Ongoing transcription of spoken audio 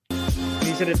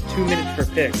instead of 2 minutes per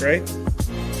pick, right?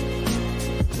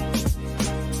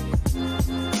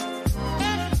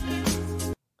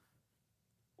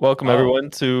 Welcome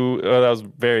everyone to. that was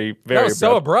very, very. That was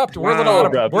so abrupt. We're a little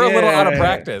out of. We're a little out of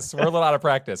practice. We're a little out of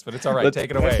practice, but it's all right.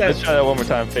 Take it away. Let's try that one more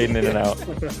time. Fading in and out.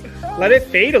 Let it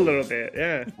fade a little bit.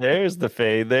 Yeah. There's the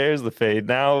fade. There's the fade.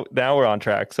 Now we're on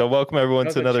track. So welcome everyone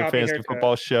to another fantasy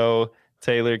football show.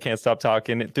 Taylor can't stop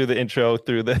talking through the intro,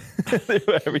 through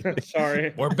everything.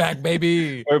 Sorry. We're back,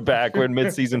 baby. We're back. We're in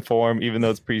mid-season form, even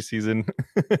though it's preseason.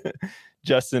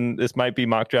 Justin, this might be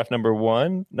mock draft number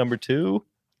 1, number 2.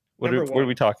 What are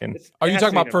we talking? Are you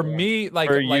talking about for me?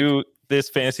 For you, this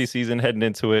fantasy season heading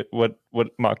into it, what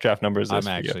mock draft number is this?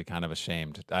 I'm actually kind of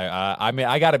ashamed. I mean,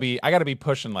 I gotta be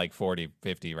pushing like 40,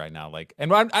 50 right now. Like,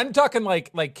 and I'm talking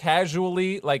like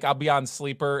casually. Like, I'll be on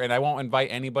Sleeper and I won't invite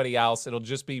anybody else. It'll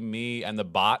just be me and the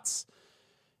bots.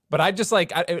 But I just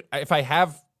if I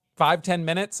have 5-10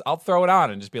 minutes, I'll throw it on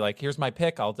and just be like, here's my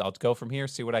pick. I'll go from here,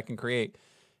 see what I can create.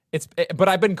 But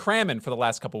I've been cramming for the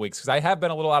last couple of weeks because I have been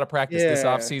a little out of practice. This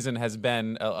offseason has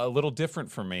been a little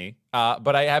different for me.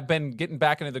 But I have been getting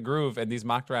back into the groove, and these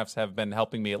mock drafts have been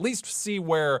helping me at least see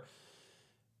where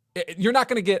you're not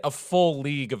going to get a full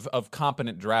league of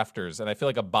competent drafters. And I feel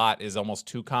like a bot is almost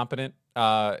too competent.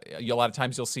 A lot of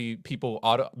times you'll see people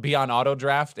be on auto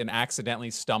draft and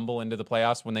accidentally stumble into the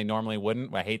playoffs when they normally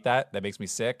wouldn't. I hate that. That makes me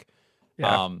sick.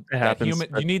 Yeah, it happens.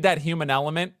 You need that human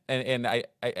element, and I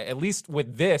at least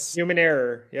with this human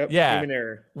error. Yep. Yeah. Human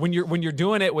error. When you're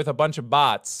doing it with a bunch of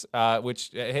bots,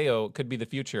 which could be the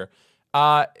future,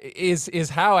 is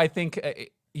how I think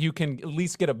you can at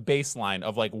least get a baseline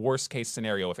of like worst case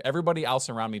scenario. If everybody else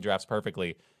around me drafts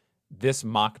perfectly, this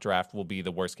mock draft will be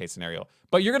the worst case scenario.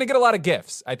 But you're gonna get a lot of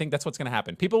gifts. I think that's what's gonna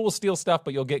happen. People will steal stuff,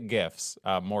 but you'll get gifts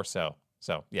more so.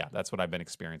 So yeah, that's what I've been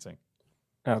experiencing.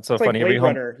 Oh, it's so it's funny. Like Blade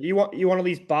Runner. You want all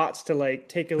these bots to like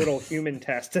take a little human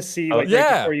test to see right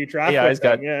before you draft. He's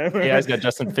got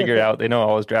Justin figured out. They know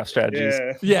all his draft strategies.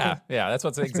 Yeah. That's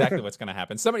exactly what's going to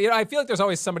happen. Somebody, I feel like there's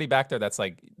always somebody back there that's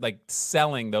like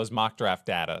selling those mock draft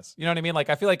data. You know what I mean?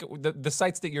 Like I feel like the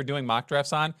sites that you're doing mock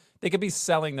drafts on, they could be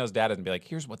selling those data and be like,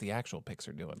 here's what the actual picks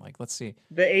are doing. Like, let's see.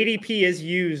 The ADP is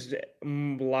used a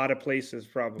lot of places,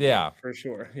 probably. Yeah, for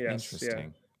sure. Yes. Interesting.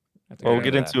 Yeah. Well, we'll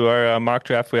get into our mock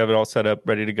draft. We have it all set up,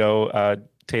 ready to go.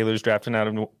 Taylor's drafting out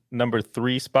of number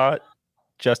 3 spot.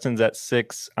 Justin's at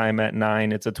 6. I'm at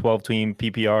 9. It's a 12-team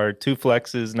PPR, 2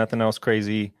 flexes, nothing else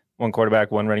crazy. 1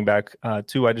 quarterback, 1 running back,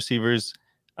 2 wide receivers.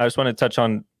 I just want to touch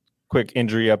on quick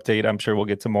injury update. I'm sure we'll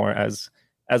get to more as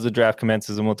the draft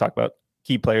commences, and we'll talk about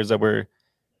key players that we're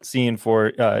seeing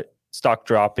for stock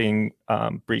dropping,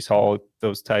 Breece Hall,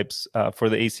 those types for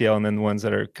the ACL, and then the ones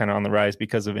that are kind of on the rise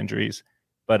because of injuries.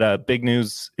 But big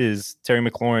news is Terry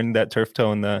McLaurin, that turf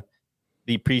toe in the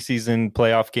preseason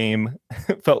playoff game.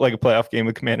 Felt like a playoff game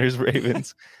with Commanders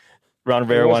Ravens. Ron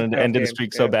Rivera wanted to end the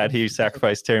streak so bad he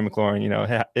sacrificed Terry McLaurin. You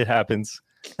know, it happens.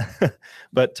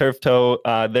 But turf toe,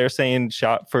 they're saying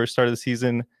shot for start of the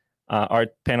season. Our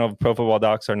panel of Pro Football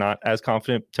docs are not as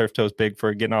confident. Turf toe is big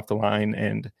for getting off the line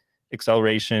and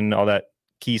acceleration, all that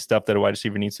key stuff that a wide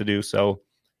receiver needs to do. So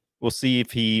we'll see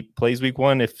if he plays week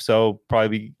 1. If so,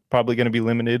 probably going to be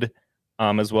limited,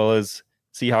 as well as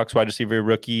Seahawks wide receiver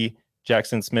rookie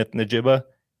Jackson Smith-Njigba.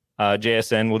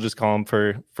 JSN, we'll just call him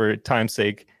for time's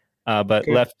sake. But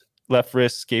okay. left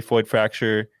wrist scaphoid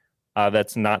fracture.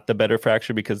 That's not the better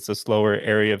fracture because it's a slower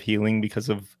area of healing because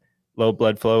of low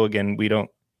blood flow. Again, we don't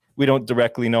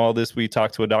directly know all this. We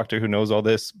talk to a doctor who knows all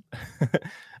this.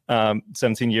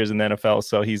 17 years in the NFL,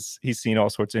 so he's seen all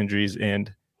sorts of injuries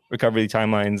and recovery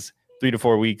timelines, 3 to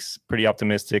 4 weeks, pretty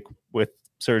optimistic with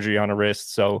surgery on a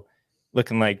wrist. So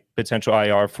looking like potential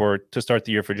IR to start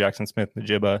the year for Jackson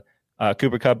Smith-Njigba.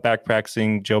 Cooper Kupp back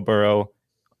practicing. Joe Burrow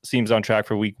seems on track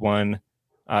for week 1.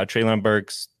 Treylon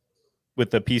Burks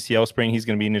with the PCL sprain, he's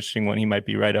going to be an interesting one. He might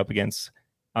be right up against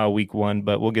week 1,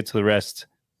 but we'll get to the rest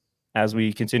as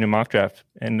we continue mock draft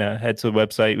and head to the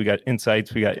website. We got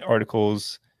insights, we got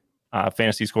articles,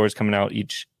 fantasy scores coming out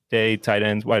each day, tight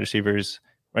ends, wide receivers,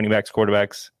 running backs,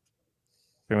 quarterbacks,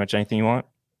 pretty much anything you want.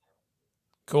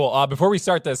 Cool. Before we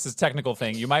start this technical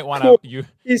thing, you might want to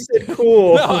You said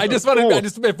cool. No, I just want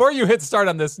to before you hit start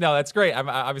on this. No, that's great. I'm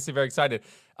obviously very excited.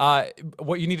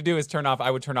 What you need to do is I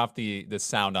would turn off the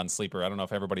sound on Sleeper. I don't know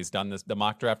if everybody's done the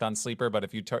mock draft on Sleeper, but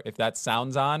if that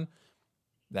sound's on,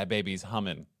 that baby's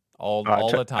humming all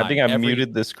the time. I think I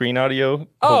muted the screen audio.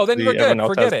 Oh, then we're good.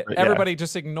 Forget it. Yeah. Everybody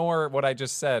just ignore what I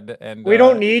just said. And we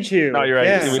don't need you. No, you're right.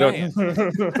 Yeah. We don't.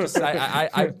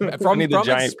 From need the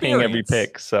giant experience, ping every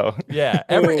pick. So yeah,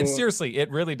 and seriously, it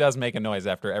really does make a noise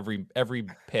after every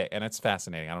pick, and it's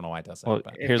fascinating. I don't know why it does that. Well,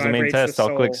 here's the main test.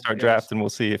 I'll click start draft, and we'll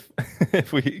see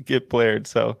if we get played.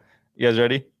 So, you guys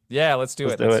ready? Yeah, let's do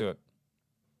it.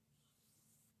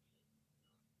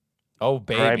 Oh,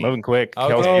 baby. All right, moving quick.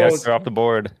 Okay. Kelsey are off the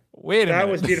board. Wait a minute. That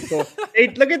was beautiful.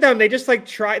 Look at them. They just like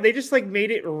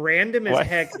made it random as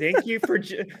heck. Thank you for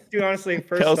dude, honestly,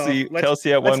 first Kelsey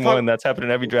at 1-1. That's happened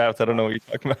in every draft. I don't know what you're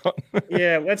talking about.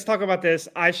 Yeah, let's talk about this.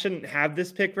 I shouldn't have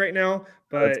this pick right now,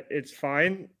 but it's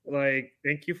fine. Like,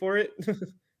 thank you for it.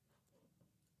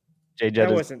 Jay Jett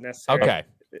that wasn't necessary. Okay.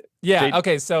 Yeah.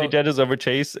 Okay. So Jett is over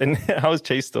Chase, and how is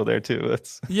Chase still there too?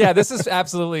 Yeah, this is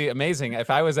absolutely amazing. If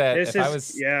I'm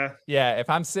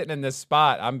sitting in this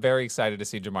spot, I'm very excited to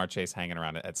see Jamar Chase hanging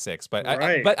around at 6. But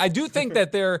I do think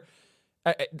that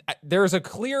there's a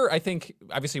clear. I think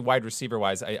obviously wide receiver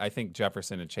wise, I think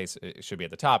Jefferson and Chase should be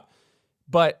at the top,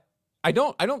 but I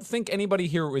don't think anybody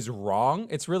here is wrong.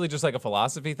 It's really just like a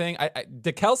philosophy thing.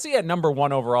 DeKelsey at number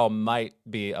 1 overall might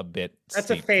be a bit. That's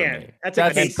a fan. That's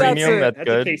a premium. That's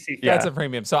good. That's a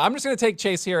premium. So I'm just going to take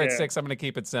Chase here at 6. I'm going to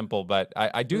keep it simple, but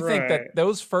I do think that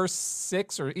those first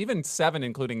 6 or even 7,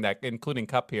 including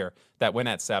Cup here, that went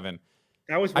at 7.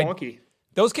 That was wonky.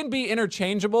 Those can be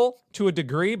interchangeable to a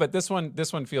degree, but this one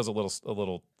feels a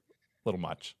little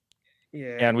much.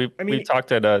 Yeah, and we've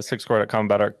talked at 6score.com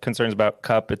about our concerns about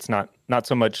Cup. It's not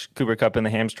so much Cooper Kupp in the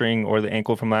hamstring or the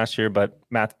ankle from last year, but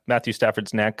Matthew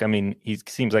Stafford's neck. I mean, he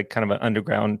seems like kind of an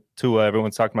underground Tua.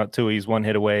 Everyone's talking about Tua. He's 1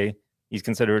 hit away. He's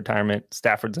considered retirement.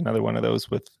 Stafford's another one of those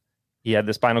he had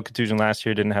the spinal contusion last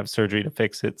year, didn't have surgery to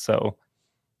fix it, so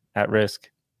at risk.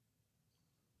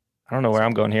 I don't know where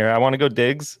I'm going here. I want to go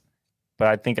Diggs, but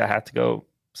I think I have to go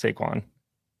Saquon.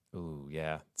 Ooh,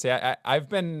 yeah. See, I've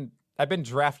been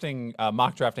drafting,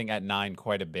 mock drafting at 9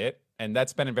 quite a bit, and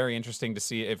that's been very interesting to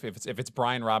see if it's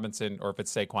Brian Robinson or if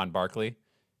it's Saquon Barkley,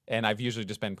 and I've usually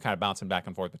just been kind of bouncing back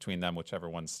and forth between them, whichever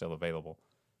one's still available.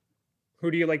 Who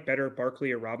do you like better,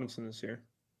 Barkley or Robinson this year?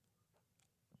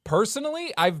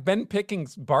 Personally, I've been picking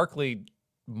Barkley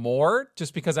more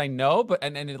just because I know,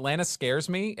 and Atlanta scares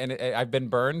me, and I've been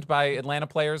burned by Atlanta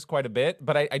players quite a bit,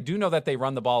 but I do know that they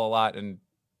run the ball a lot, and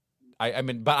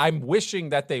but I'm wishing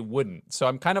that they wouldn't. So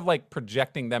I'm kind of like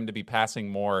projecting them to be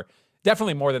passing more,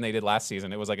 definitely more than they did last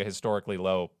season. It was like a historically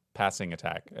low passing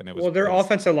attack, and it was their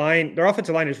offensive line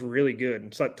is really good.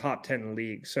 It's like top 10 in the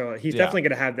league. So he's definitely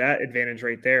going to have that advantage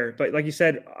right there. But like you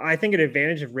said, I think an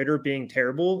advantage of Ritter being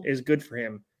terrible is good for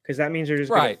him because that means they're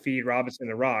just going to feed Robinson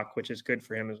the rock, which is good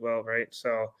for him as well, right?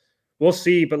 So we'll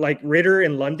see. But like Ritter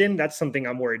in London, that's something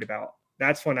I'm worried about.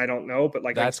 That's one I don't know. But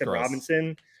like I said, gross.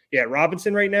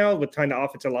 Robinson right now with kind of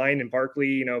offensive line and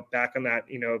Barkley, back on that,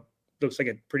 looks like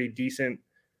a pretty decent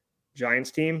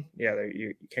Giants team. Yeah,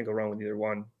 you can't go wrong with either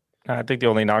one. I think the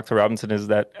only knock to Robinson is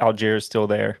that Algier is still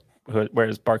there,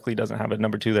 whereas Barkley doesn't have a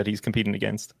number 2 that he's competing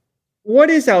against. What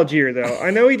is Algier though?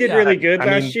 I know he did really good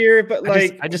last year, but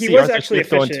I just see Arthur Smith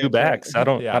going 2 backs. I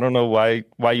don't know why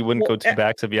you wouldn't go 2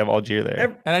 backs if you have Algier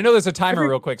there. And I know there's a timer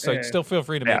real quick, so still feel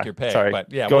free to make your pick. Sorry, but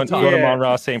yeah, going to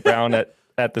Monroe St. Brown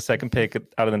at the second pick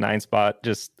out of the 9 spot.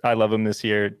 Just I love him this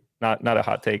year. Not a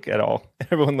hot take at all.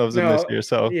 Everyone loves him this year.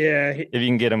 So if you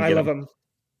can get him, I love him.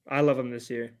 I love him this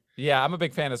year. Yeah, I'm a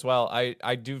big fan as well.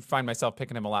 I do find myself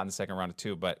picking him a lot in the second round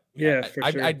too. But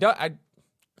for sure.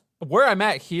 Where I'm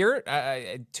at here,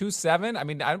 2-7. I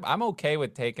mean, I'm okay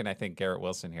with taking, I think, Garrett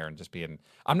Wilson here and just being.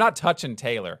 I'm not touching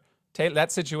Taylor.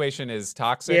 That situation is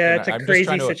toxic. Yeah, it's a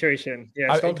crazy situation.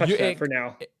 Yeah, don't touch that for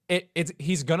now.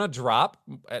 He's gonna drop.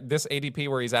 This ADP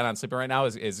where he's at on Sleeper right now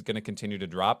is gonna continue to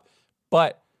drop.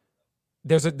 But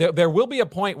there will be a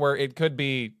point where it could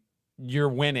be you're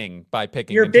winning by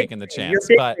picking and taking the chance.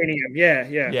 But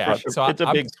yeah. So it's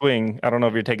a big swing. I don't know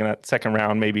if you're taking that second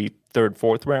round, maybe 3rd,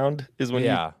 4th round is when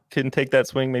you can take that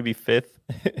swing. Maybe 5th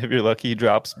if you're lucky he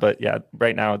drops. But yeah,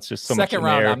 right now it's just so much second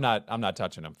round. I'm not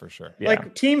touching him for sure. Yeah.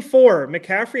 Like team 4,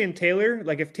 McCaffrey and Taylor.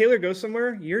 Like if Taylor goes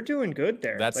somewhere, you're doing good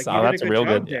there. That's that's real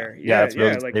good there. Yeah, it's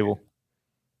really stable.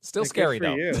 Still scary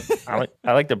though.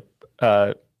 I like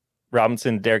the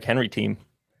Robinson Derrick Henry team.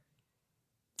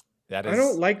 I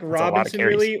don't like Robinson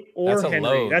really or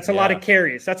Henry. That's a lot of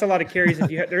carries. That's a lot of carries.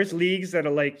 If there's leagues that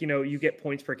are like, you get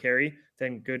points per carry,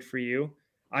 then good for you.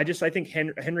 I think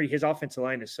Henry, his offensive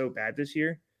line is so bad this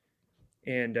year.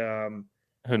 And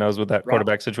who knows what that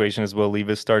quarterback situation is? Will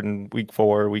Levis starting week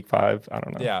 4, week 5? I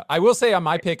don't know. Yeah, I will say on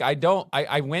my pick, I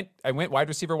went wide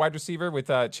receiver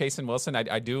with Chase and Wilson.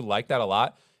 I do like that a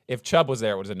lot. if Chubb was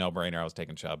there, it was a no-brainer. I was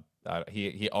taking Chubb.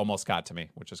 He almost got to me,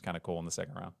 which is kind of cool in the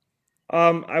second round.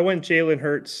 I went Jalen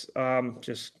Hurts,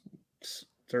 just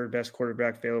third best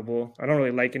quarterback available. I don't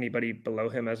really like anybody below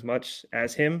him as much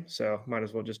as him, so might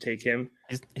as well just take him.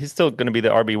 He's still going to be the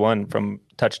RB1 from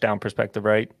touchdown perspective,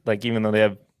 right? Like, even though they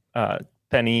have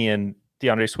Penny and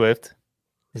DeAndre Swift,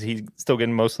 is he still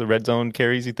getting most of the red zone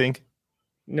carries, you think?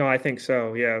 No, I think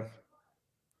so, yeah.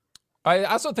 I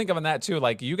also think of that too.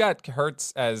 Like, you got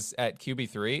Hurts at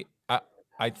QB3.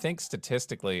 I think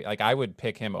statistically, like, I would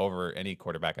pick him over any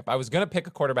quarterback. If I was going to pick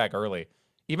a quarterback early,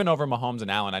 even over Mahomes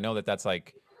and Allen, I know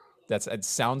it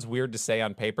sounds weird to say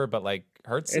on paper, but like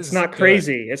Hurts it's not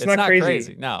crazy. It's not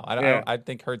crazy. No, I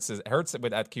think Hurts at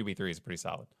QB3 is pretty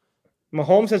solid.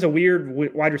 Mahomes has a weird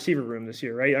wide receiver room this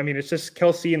year, right? I mean, it's just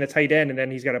Kelsey and the tight end, and then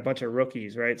he's got a bunch of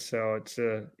rookies, right? So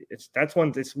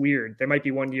it's weird. There might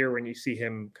be one year when you see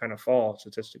him kind of fall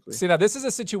statistically. See, now this is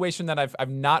a situation that I've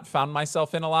not found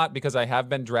myself in a lot because I have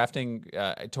been drafting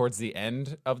towards the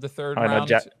end of the third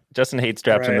round. Justin hates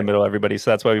drafting in the middle, everybody,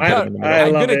 so that's why we put him in the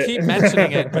middle. I'm going to keep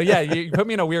mentioning it, but yeah, you put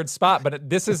me in a weird spot. But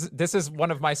this is one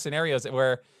of my scenarios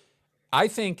where I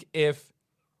think if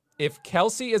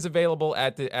Kelsey is available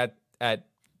at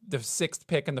the sixth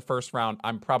pick in the first round,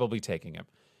 I'm probably taking him.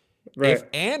 Right. If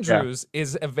Andrews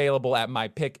is available at my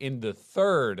pick in the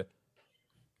third,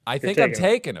 I think I'm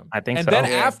taking him. I think and so. And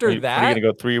then after that, are you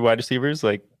going to go 3 wide receivers?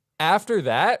 Like, after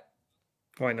that,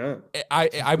 why not?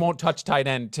 I won't touch tight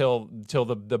end till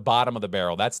the bottom of the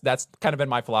barrel. That's kind of been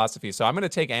my philosophy. So I'm going to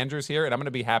take Andrews here, and I'm going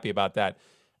to be happy about that.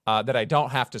 That I don't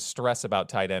have to stress about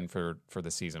tight end for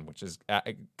the season, which is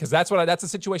because that's a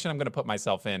situation I'm going to put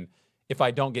myself in if I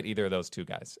don't get either of those two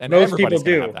guys. And most people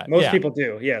do. Most people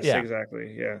do. Yes,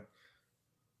 exactly. Yeah.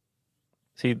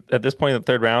 See, at this point in the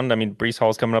third round, I mean, Breece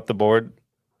Hall's coming up the board.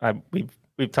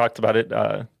 We've talked about it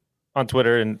on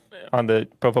Twitter and on the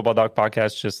Pro Football Doc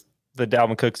podcast, just the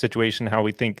Dalvin Cook situation, how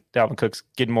we think Dalvin Cook's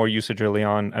getting more usage early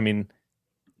on. I mean,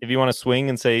 if you want to swing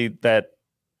and say that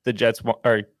the Jets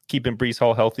are keeping Breece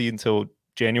Hall healthy until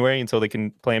January, until they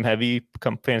can play him heavy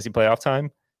come fantasy playoff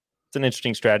time, it's an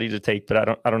interesting strategy to take,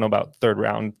 but I don't know about third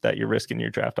round that you're risking your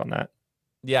draft on that.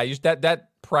 Yeah, that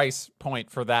price point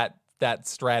for that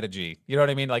strategy. You know what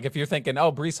I mean? Like, if you're thinking,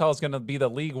 oh, Breece Hall is going to be the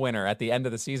league winner at the end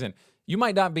of the season, you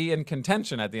might not be in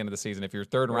contention at the end of the season if your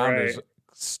third rounders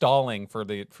stalling for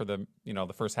the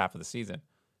the first half of the season.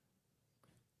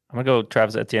 I'm gonna go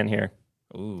Travis Etienne here.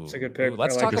 Ooh, it's a good pick.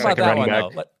 Let's talk about that one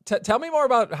though. Tell me more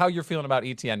about how you're feeling about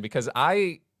Etienne, because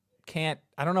I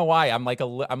don't know why I'm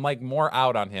like more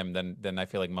out on him than I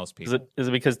feel like most people. Is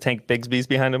it because Tank Bigsby's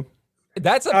behind him?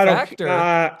 That's a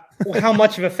factor. How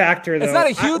much of a factor, though? It's not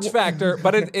a huge factor,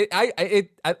 but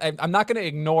I'm not going to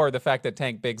ignore the fact that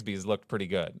Tank Bigsby's looked pretty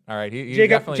good. All right,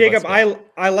 Jacob,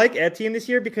 I like Etienne this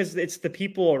year because it's the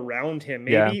people around him.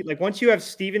 Maybe like once you have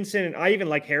Stevenson, and I even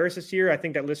like Harris this year. I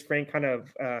think that Liz Frank kind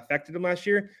of affected him last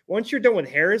year. Once you're done with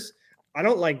Harris, I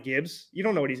don't like Gibbs. You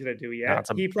don't know what he's going to do yet.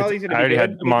 I already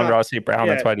had Amon-Ra St. Brown.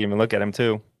 That's why I didn't even look at him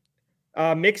too.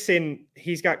 Mixon,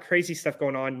 he's got crazy stuff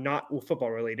going on, not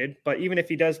football related, but even if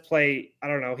he does play, I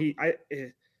don't know.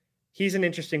 He's an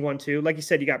interesting one too. Like you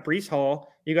said, you got Breece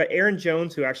Hall, you got Aaron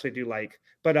Jones, who I actually do like,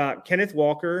 but Kenneth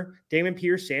Walker, Damon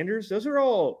Pierce-Sanders, those are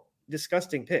all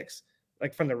disgusting picks,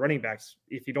 like from the running backs,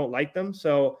 if you don't like them.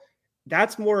 So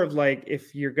that's more of like,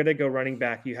 if you're going to go running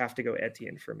back, you have to go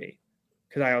Etienne for me,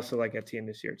 because I also like Etienne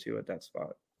this year too at that spot.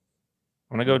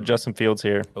 I'm going to go Justin Fields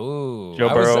here. Ooh, Joe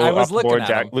Burrow off the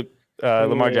board,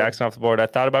 Lamar Jackson off the board. I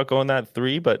thought about going that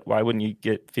 3, but why wouldn't you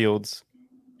get Fields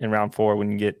in round 4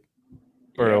 when you get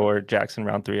Burrow or Jackson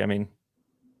round 3? I mean,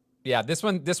 this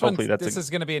is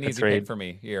going to be an easy pick for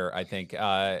me here, I think.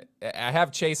 I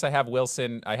have Chase, I have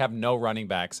Wilson, I have no running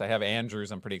backs. I have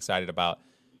Andrews I'm pretty excited about.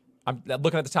 I'm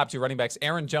looking at the top 2 running backs.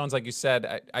 Aaron Jones, like you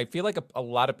said, I feel like a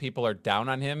lot of people are down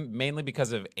on him, mainly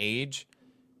because of age.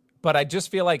 But I just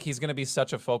feel like he's going to be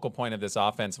such a focal point of this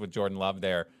offense with Jordan Love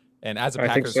there. And as a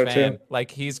Packers fan,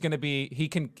 like he's going to be, he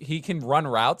can run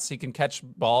routes, he can catch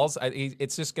balls.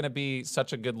 It's just going to be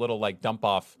such a good little like dump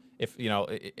off. If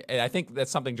and I think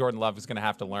that's something Jordan Love is going to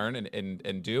have to learn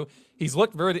and do. He's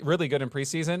looked really, really good in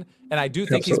preseason, and I do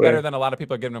think he's better than a lot of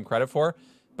people are giving him credit for.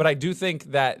 But I do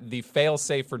think that the fail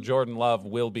safe for Jordan Love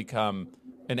will become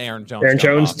an Aaron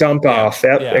Jones dump off.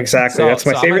 Yep, exactly. So, that's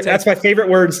my favorite. That's my favorite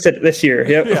words this year.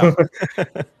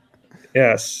 Yep.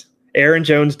 Yes. Aaron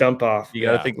Jones dump off. You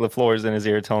got to think LaFleur's in his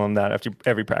ear telling him that after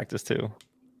every practice too.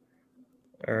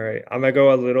 All right. I'm going to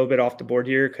go a little bit off the board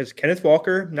here because Kenneth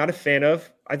Walker, not a fan of.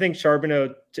 I think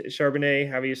Charbonnet,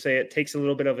 however you say it, takes a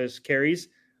little bit of his carries.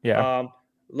 Yeah.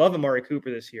 Love Amari Cooper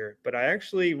this year, but I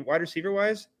actually, wide receiver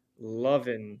wise,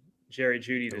 loving Jerry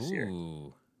Jeudy this year.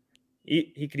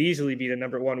 He could easily be the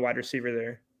number 1 wide receiver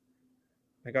there.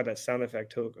 My God, that sound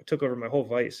effect took over my whole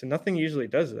voice, and nothing usually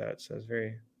does that. So it's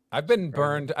very. I've been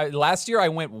burned. Last year, I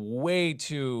went way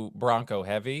too Bronco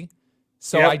heavy.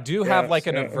 So I do have like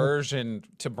an aversion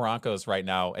to Broncos right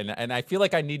now, and I feel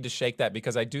like I need to shake that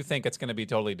because I do think it's going to be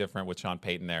totally different with Sean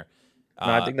Payton there.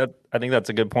 No, I think that's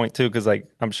a good point too, because like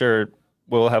I'm sure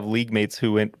we'll have league mates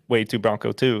who went way too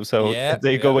Bronco too. So if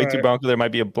they go way too Bronco, there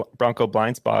might be a Bronco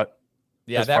blind spot.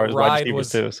 Yeah, that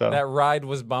ride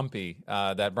was bumpy.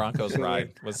 That Broncos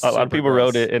ride was. A lot of people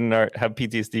wrote it and have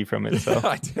PTSD from it. So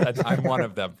I'm one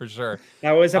of them for sure.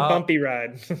 That was a bumpy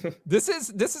ride. This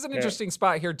is an interesting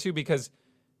spot here too, because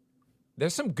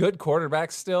there's some good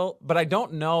quarterbacks still, but I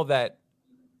don't know that.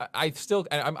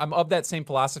 I'm of that same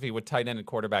philosophy with tight end and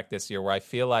quarterback this year, where I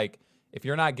feel like if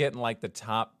you're not getting like the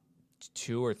top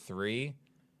 2 or 3,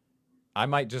 I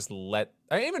might just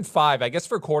even 5. I guess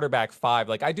for quarterback 5.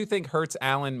 Like I do think Hurts,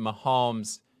 Allen,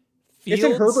 Mahomes, Fields.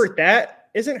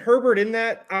 Isn't Herbert in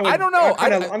that? I don't know.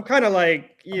 I'm kind of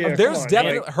like, yeah. There's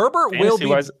definitely Herbert will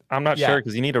be. I'm not sure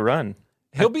because you need to run.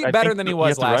 He'll be better than he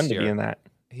was last year. To be in that.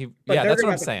 That's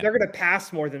what I'm saying. They're going to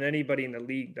pass more than anybody in the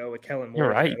league, though, with Kellen Moore.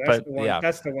 You're right,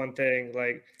 that's the one thing.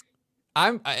 Like,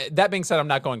 that being said, I'm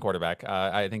not going quarterback.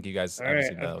 I think you guys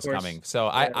obviously know that was coming. So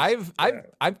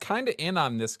I'm kind of in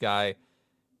on this guy,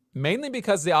 mainly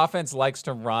because the offense likes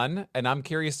to run, and I'm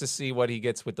curious to see what he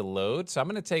gets with the load. So I'm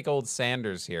going to take old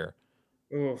Sanders here.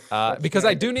 Because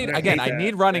I do need, I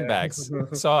need running backs.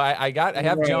 So I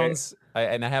have Jones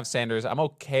and I have Sanders. I'm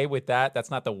okay with that. That's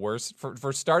not the worst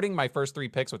for starting my first 3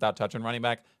 picks without touching running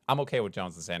back. I'm okay with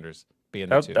Jones and Sanders being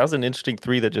the 2. That was an interesting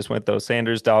 3 that just went though.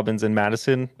 Sanders, Dobbins, and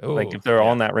Madison. Like if they're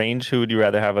all in that range, who would you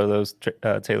rather have of those,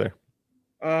 Taylor?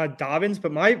 Dobbins,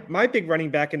 but my big running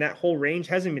back in that whole range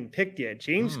hasn't been picked yet.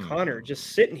 James Conner just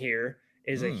sitting here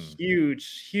is a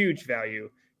huge value.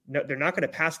 No, they're not going to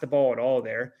pass the ball at all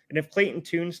there. And if Clayton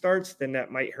Tune starts, then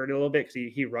that might hurt a little bit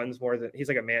because he runs more than he's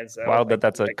like a man's. Wow,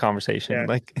 that's a conversation. Yeah.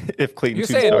 Like if Clayton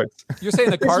Tune starts, you're saying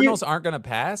the Cardinals aren't going to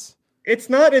pass? It's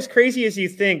not as crazy as you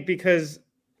think, because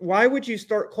why would you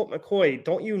start Colt McCoy?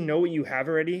 Don't you know what you have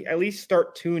already? At least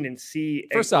start Tune and see.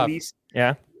 First off,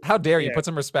 how dare you put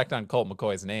some respect on Colt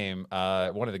McCoy's name?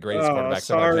 One of the greatest quarterbacks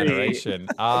of our generation.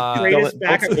 Greatest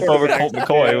backup over Colt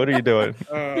McCoy. What are you doing?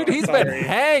 Dude, he's been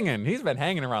hanging. He's been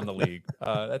hanging around the league.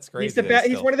 That's crazy.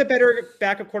 He's one of the better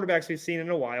backup quarterbacks we've seen in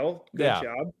a while. Good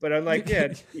job. But I'm like,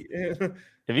 if you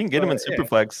can get him in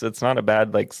Superflex, it's not a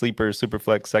bad like sleeper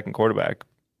Superflex second quarterback.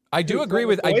 I do agree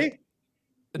with.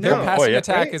 Their passing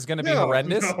attack is going to be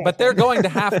horrendous, but they're going to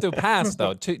have to pass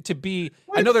though to be.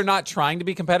 What? I know they're not trying to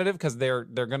be competitive because they're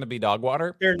going to be dog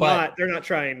water. They're not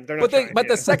trying. But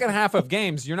the second half of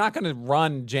games, you're not going to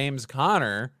run James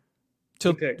Conner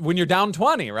when you're down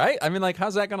 20, right? I mean, like,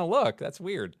 how's that going to look? That's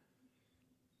weird.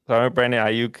 So I'm Brandon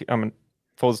Ayuk. I'm a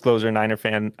full disclosure Niner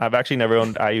fan. I've actually never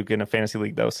owned Ayuk in a fantasy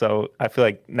league though, so I feel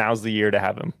like now's the year to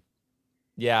have him.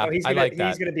 Yeah, I like that.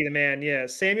 He's going to be the man. Yeah,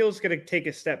 Samuel's going to take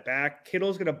a step back.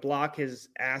 Kittle's going to block his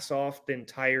ass off the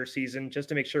entire season just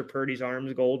to make sure Purdy's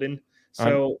arm's golden.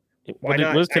 So why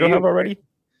not? What does Kittle have already?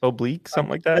 Oblique,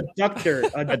 something like that?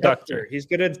 Adductor. He's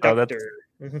good at adductor.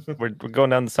 We're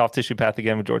going down the soft tissue path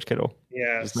again with George Kittle.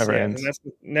 Yeah, it never ends. And that's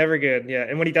never good. Yeah,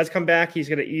 and when he does come back, he's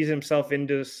going to ease himself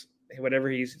into whatever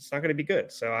it's not going to be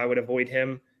good. So I would avoid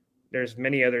him. There's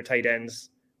many other tight ends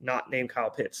not named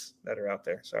Kyle Pitts that are out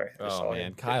there. Sorry. Oh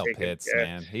man, Kyle Pitts,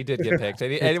 man, he did get picked.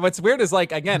 And what's weird is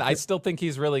like, again, I still think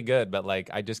he's really good, but like,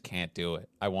 I just can't do it.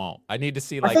 I won't. I need to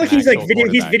see like. I feel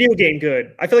like he's video game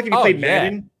good. I feel like if you play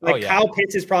Madden, Kyle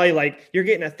Pitts is probably like you're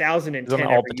getting 1,010. He's on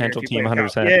all potential team,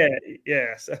 100%.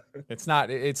 Yeah. So. It's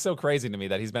not. It's so crazy to me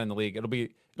that he's been in the league. It'll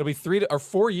be 3 or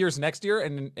 4 years next year,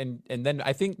 and then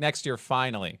I think next year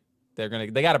finally. They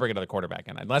got to bring another quarterback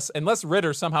in unless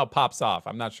Ritter somehow pops off.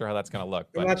 I'm not sure how that's going to look.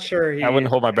 But I'm not sure. I wouldn't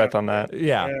hold my breath on that.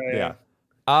 Yeah.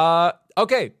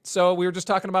 Okay. So we were just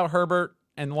talking about Herbert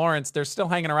and Lawrence. They're still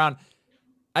hanging around.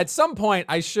 At some point,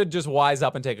 I should just wise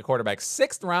up and take a quarterback.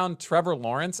 6th round, Trevor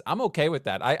Lawrence. I'm okay with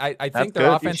that. I think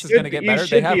their offense is going to get better.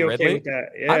 They have Ridley.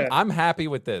 I'm happy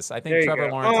with this. I think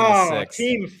Trevor Lawrence is the 6th.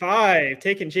 Team 5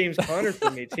 taking James Conner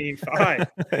from me. Team 5.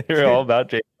 You're all about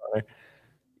James Conner.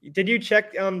 Did you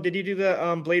check? Did you do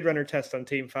the Blade Runner test on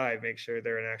Team 5? Make sure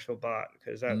they're an actual bot,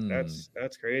 because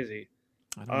that's crazy.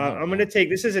 I'm going to take.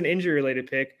 This is an injury related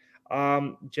pick.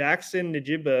 Jackson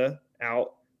Najiba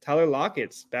out. Tyler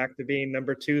Lockett's back to being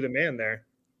number 2, the man there.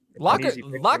 Lockett's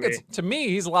to me,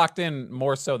 he's locked in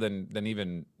more so than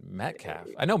even Metcalf.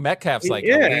 I know Metcalf's like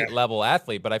elite level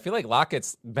athlete, but I feel like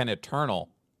Lockett's been eternal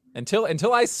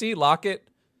until I see Lockett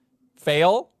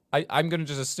fail. I'm going to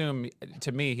just assume,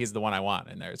 to me, he's the one I want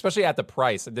in there, especially at the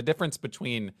price. The difference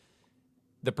between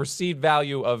the perceived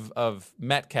value of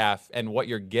Metcalf and what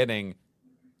you're getting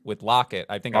with Lockett,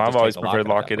 I think I've always preferred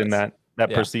Lockett in that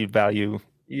perceived value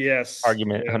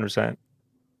argument, 100%.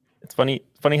 It's funny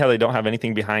how they don't have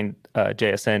anything behind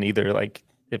JSN either. Like,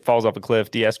 it falls off a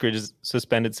cliff. Eskridge is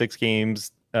suspended 6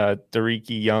 games.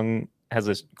 Dariki Young has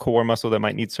a core muscle that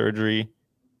might need surgery.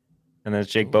 And then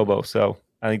it's Jake Bobo. So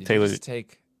I think Taylor...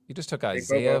 You just took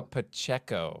Isaiah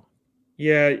Pacheco.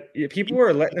 Yeah, people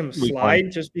were letting him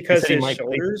slide just because his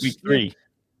shoulders. Week 3.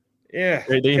 Yeah.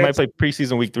 He might play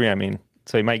preseason week 3, I mean.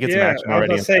 So he might get some action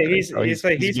already.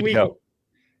 He's weak.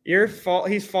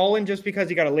 He's fallen just because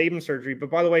he got a labrum surgery. But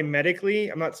by the way, medically,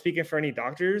 I'm not speaking for any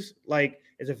doctors. Like,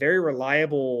 it's a very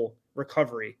reliable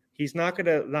recovery. He's not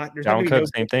gonna there's not gonna be no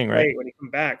same thing, right? When he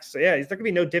comes back. So yeah, there's not gonna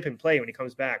be no dip in play when he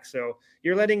comes back. So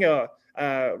you're letting a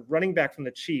running back from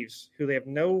the Chiefs, who they have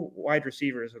no wide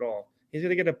receivers at all. He's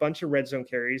gonna get a bunch of red zone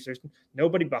carries. There's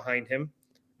nobody behind him.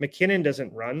 McKinnon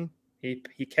doesn't run. He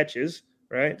catches,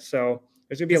 right? So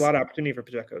there's going to be a lot of opportunity for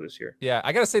Pacheco this year. Yeah,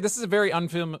 I got to say, this is a very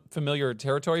unfamiliar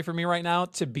territory for me right now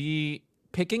to be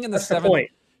picking in the 7th. Point.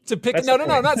 To pick, no,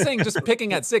 I'm not saying just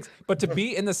picking at 6, but to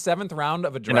be in the 7th round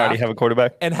of a draft and already have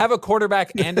a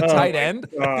quarterback and a tight end.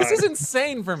 This is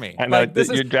insane for me. I know,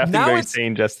 you're drafting very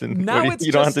sane, Justin.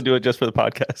 You don't have to do it just for the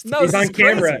podcast. No, he's on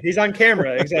camera. Crazy. He's on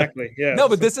camera. Exactly. Yeah. No,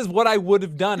 but this is what I would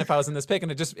have done if I was in this pick,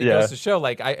 and it goes to show,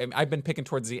 like, I've been picking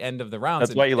towards the end of the rounds.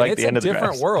 That's why you like the end of the draft. It's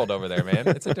a different world over there, man.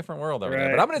 It's a different world over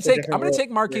there. But I'm gonna take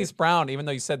Marquise Brown, even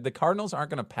though you said the Cardinals aren't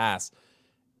gonna pass.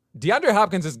 DeAndre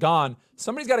Hopkins is gone.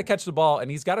 Somebody's got to catch the ball, and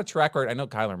he's got a track record. I know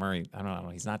Kyler Murray. I don't know.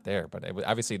 He's not there, but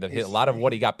obviously a lot of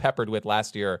what he got peppered with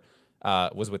last year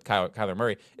was with Kyler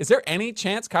Murray. Is there any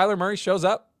chance Kyler Murray shows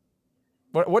up?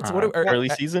 Early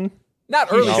season? Not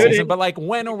early season, but like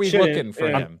when are we looking for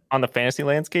him on the fantasy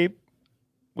landscape?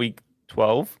 Week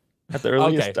 12 at the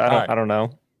earliest. Okay, I don't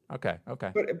know. Okay.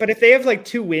 But if they have like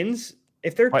 2 wins.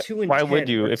 If they're 2-10, why would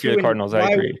you? If you're the Cardinals, I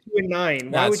agree.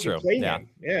 2-9, why would you play him?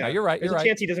 Yeah, no, you're right. There's a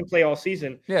chance he doesn't play all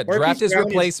season. Yeah, draft his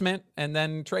replacement and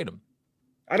then trade him.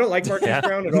 I don't like Marquise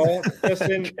Brown at all.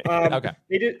 Justin, okay.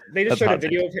 They just showed a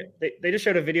video of him. They just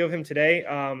showed a video of him today.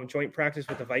 Joint practice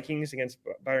with the Vikings against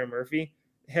Byron Murphy.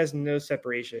 It has no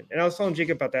separation. And I was telling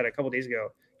Jacob about that a couple days ago.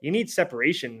 You need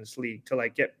separation in this league to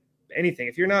like get anything.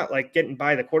 If you're not like getting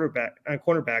by the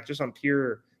cornerback just on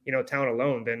pure talent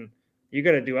alone, then you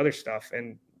got to do other stuff.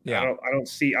 And I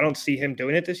don't see him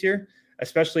doing it this year,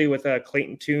 especially with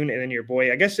Clayton Tune and then your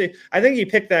boy. I think you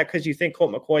picked that because you think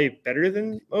Colt McCoy better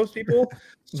than most people.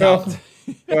 So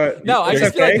no, I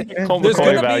just feel like Colt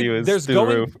McCoy value is through the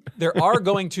roof. There are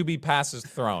going to be passes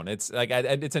thrown. It's like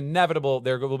it's inevitable.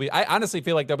 There will be. I honestly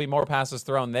feel like there'll be more passes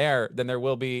thrown there than there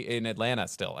will be in Atlanta.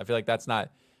 Still, I feel like that's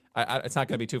not. It's not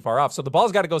going to be too far off. So the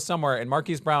ball's got to go somewhere, and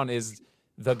Marquise Brown is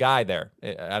the guy there.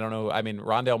 I don't know. I mean,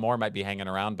 Rondale Moore might be hanging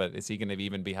around, but is he going to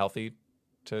even be healthy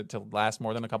to last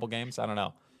more than a couple games? I don't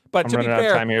know. But I'm to be running fair,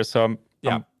 out of time here, so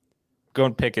I'm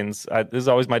going Pickens. This is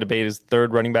always my debate: is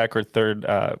third running back or third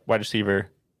wide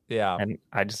receiver. Yeah, and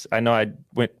I know I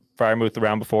went Freiermuth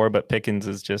around before, but Pickens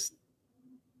is just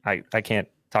I can't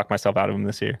talk myself out of him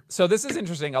this year. So this is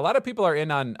interesting. A lot of people are in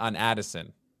on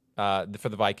Addison for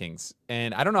the Vikings,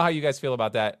 and I don't know how you guys feel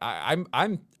about that.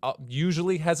 I'm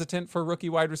usually hesitant for rookie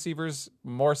wide receivers,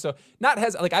 more so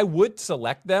like I would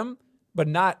select them, but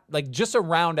not like just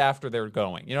around after they're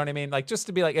going. You know what I mean? Like just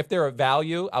to be like, if they're a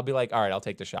value, I'll be like, all right, I'll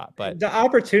take the shot. But the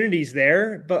opportunity's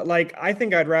there, but like I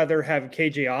think I'd rather have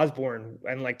KJ Osborne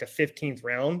in like the 15th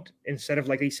round instead of,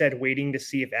 like he said, waiting to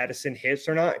see if Addison hits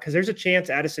or not, because there's a chance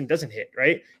Addison doesn't hit,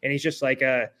 right? And he's just like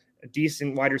a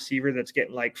decent wide receiver that's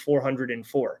getting like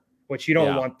 404, which you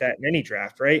don't want that in any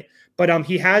draft, right? But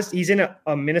he's in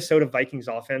a Minnesota Vikings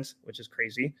offense, which is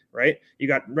crazy, right?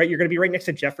 You're going to be right next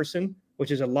to Jefferson,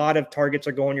 which is a lot of targets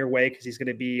are going your way because he's going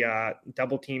to be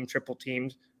double team, triple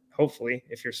teamed, hopefully,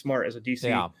 if you're smart as a DC.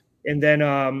 Yeah. And then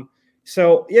it's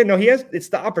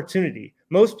the opportunity.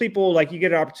 Most people, like, you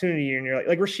get an opportunity and you're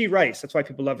like Rashee Rice. That's why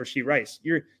people love Rashee Rice.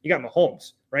 You got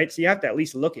Mahomes, right? So you have to at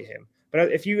least look at him.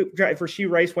 But if Rashee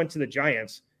Rice went to the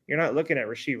Giants, you're not looking at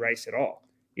Rashee Rice at all.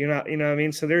 You're not, you know what I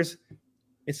mean? So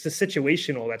it's the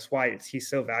situational. That's why he's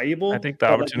so valuable. I think the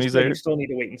opportunities there. You still need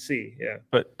to wait and see. Yeah.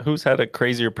 But who's had a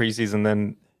crazier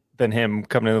preseason than him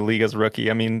coming into the league as a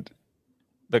rookie? I mean,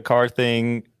 the car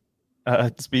thing,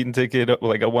 speeding ticket,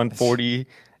 like a 140,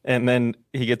 and then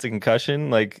he gets a concussion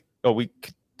like a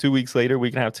week, 2 weeks later,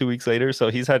 week and a half, 2 weeks later. So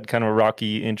he's had kind of a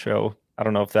rocky intro. I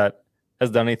don't know if that has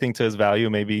done anything to his value.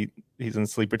 Maybe he's in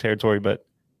sleeper territory, but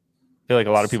I feel like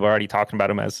a lot of people are already talking about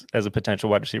him as a potential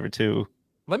wide receiver too.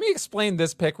 Let me explain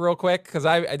this pick real quick because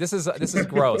this is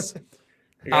gross.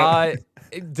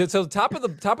 So top of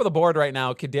the board right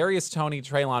now, Kadarius Toney,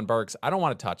 Treylon Burks. I don't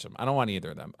want to touch them. I don't want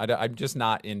either of them. I'm just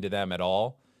not into them at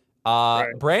all.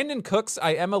 Right. Brandon Cooks,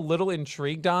 I am a little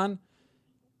intrigued on,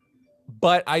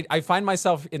 but I find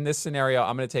myself in this scenario.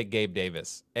 I'm going to take Gabe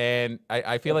Davis, and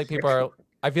I feel like people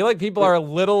are a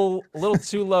little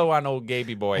too low on old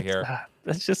Gaby boy here.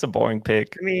 That's just a boring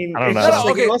pick. I mean, I don't know.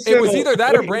 Okay, it was either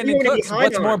that or Brandon Cooks.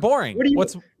 What's more boring? What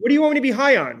do you want me to be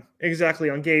high on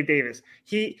exactly on Gabe Davis?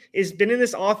 He has been in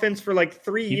this offense for like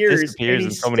 3 years,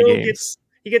 and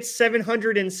he gets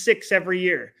 706 every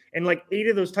year, and like 8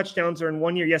 of those touchdowns are in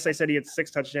 1 year. Yes, I said he had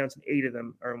 6 touchdowns, and 8 of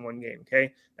them are in one game.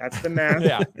 Okay, that's the math.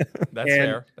 Yeah, that's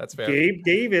fair. That's fair. Gabe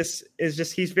Davis is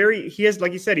just he has,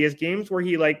 like you said, he has games where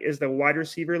he like is the wide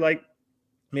receiver, like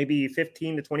maybe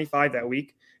 15 to 25 that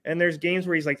week. And there's games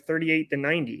where he's like 38 to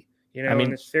 90, you know, I mean,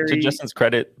 and it's very... to Justin's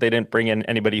credit, they didn't bring in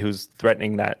anybody who's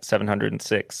threatening that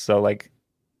 706. So like,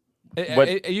 what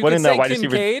in that wide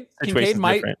receiver situation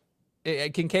is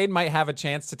different? Kincaid might have a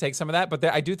chance to take some of that, but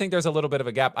I do think there's a little bit of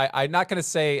a gap. I'm not going to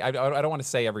say, I don't want to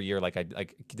say every year, like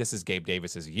this is Gabe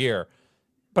Davis's year,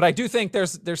 but I do think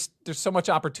there's so much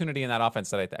opportunity in that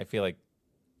offense that I feel like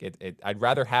I'd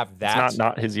rather have that. It's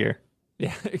not his year.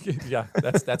 Yeah,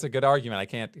 that's a good argument. I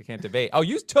can't debate. Oh,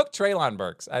 you took Treylon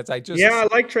Burks. I like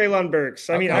Treylon Burks.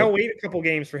 I mean, I'll wait a couple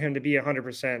games for him to be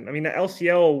 100%. I mean, the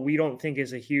LCL we don't think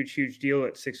is a huge deal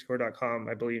at sixscore.com,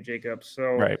 I believe, Jacob. So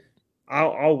right.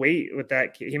 I'll wait with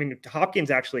that. I mean, Hopkins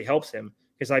actually helps him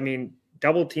because I mean,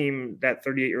 double team that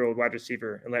 38-year-old wide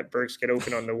receiver and let Burks get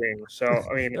open on the wing. So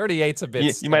I mean, 38's a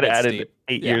bit. You might have added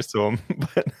 8 years to him.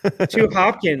 But to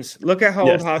Hopkins, look at how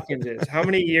old Hopkins is. How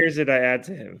many years did I add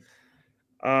to him?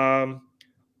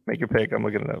 Make your pick. I'm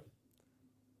looking it up.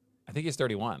 I think he's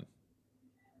 31.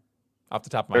 Off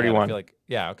the top of my head, I feel like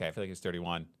I feel like he's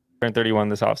 31. Turned 31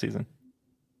 this offseason.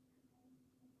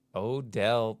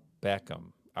 Odell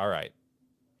Beckham. All right.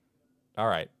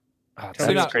 Oh,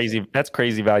 that's crazy. That's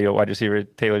crazy value at wide receiver.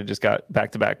 Taylor just got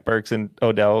back-to-back Burks and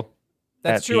Odell.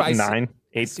 That's true.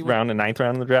 8th round and 9th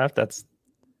round in the draft. That's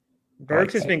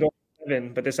Burks has been going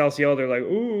 7, but this LCL they're like,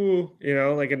 ooh, you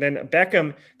know, like, and then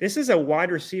Beckham. This is a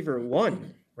wide receiver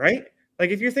 1, right?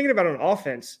 Like, if you're thinking about an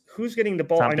offense, who's getting the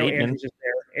ball? Tom I know Bateman. Andrews is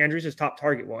there. Andrews is top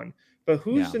target 1, but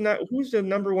who's the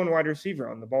number 1 wide receiver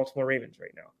on the Baltimore Ravens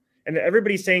right now? And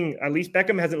everybody's saying at least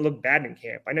Beckham hasn't looked bad in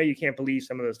camp. I know you can't believe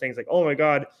some of those things, like, oh my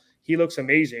God, he looks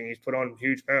amazing. He's put on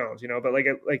huge pounds, you know. But like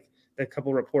the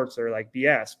couple reports are like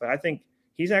BS. But I think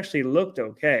he's actually looked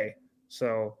okay.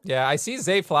 So yeah, I see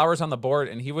Zay Flowers on the board,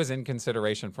 and he was in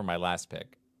consideration for my last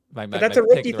pick. But that's a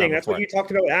rookie thing. That's what you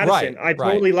talked about with Addison. I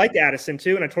totally like Addison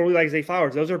too, and I totally like Zay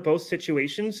Flowers. Those are both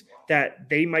situations that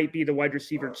they might be the wide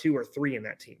receiver 2 or 3 in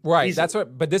that team. Right. Easily. That's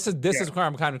what. But this is where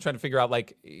I'm kind of trying to figure out.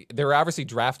 Like, they're obviously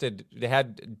drafted. They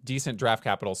had decent draft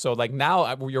capital. So like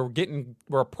now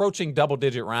we're approaching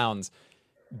double-digit rounds.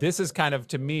 This is kind of,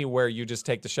 to me, where you just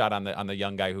take the shot on the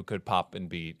young guy who could pop and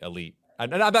be elite.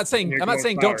 And I'm not saying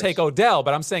don't take Odell,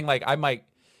 but I'm saying like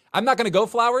I'm not going to go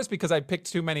Flowers because I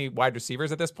picked too many wide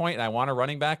receivers at this point, and I want a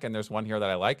running back, and there's one here that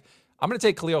I like. I'm going to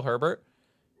take Khalil Herbert.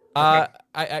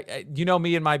 I you know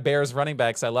me and my Bears running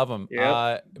backs, I love them.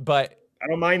 Yep. But I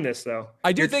don't mind this though.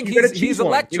 I do think he's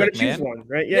electric. You got to choose one,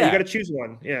 right? Yeah, you got to choose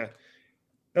one. Yeah.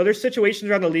 No, there's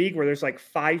situations around the league where there's like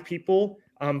 5 people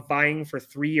vying for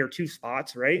 3 or 2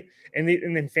 spots, right? And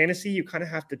in fantasy, you kind of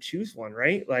have to choose one,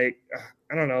 right? Like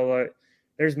I don't know.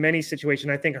 There's many situations.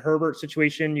 I think Herbert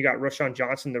situation. You got Rashawn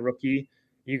Johnson, the rookie.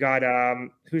 You got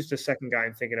who's the second guy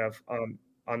I'm thinking of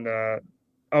on the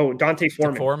Dante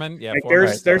Foreman. Yeah. Like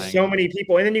there's so many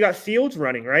people, and then you got Fields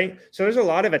running, right? So there's a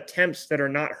lot of attempts that are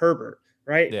not Herbert,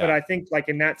 right? Yeah. But I think like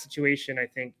in that situation, I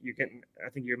think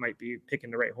you might be picking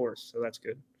the right horse. So that's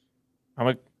good. I'm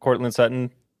a Cortland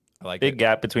Sutton. I like big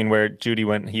gap between where Judy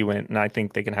went and he went, and I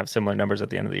think they can have similar numbers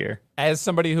at the end of the year. As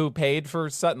somebody who paid for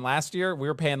Sutton last year, we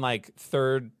were paying like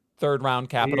third round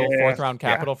capital, 4th round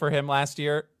capital for him last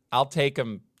year. I'll take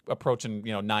him approaching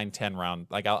 9-10 round.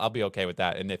 Like I'll be okay with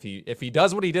that. And if he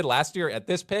does what he did last year at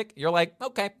this pick, you're like,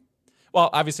 okay. Well,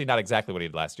 obviously not exactly what he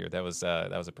did last year. That was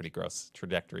a pretty gross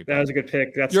trajectory. That was a good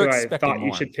pick. That's what I thought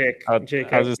you should pick.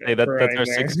 Jacob, I was just say that's our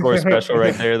 6 score special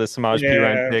right there. The Samaj P.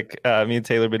 Ryan pick. Me and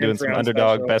Taylor have been doing some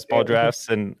underdog best ball drafts,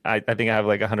 and I think I have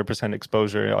like 100%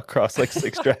 exposure across like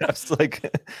 6 drafts. Like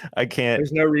I can't.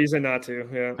 There's no reason not to.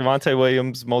 Yeah. Devontae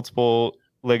Williams, multiple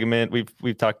ligament.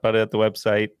 We've talked about it at the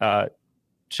website.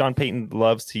 Sean Payton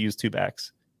loves to use 2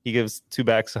 backs. He gives 2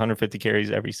 backs 150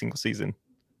 carries every single season.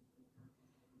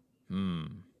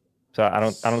 So I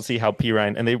don't see how P.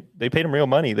 Ryan, and they paid him real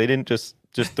money. They didn't just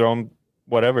throw him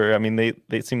whatever. I mean,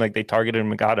 they seem like they targeted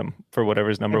him and got him for whatever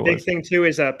his number was. The big thing too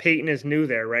is Peyton is new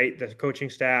there, right? The coaching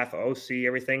staff, OC,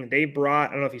 everything. They brought,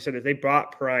 I don't know if you said this, they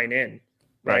brought Perrine in.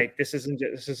 Right. This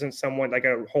isn't someone like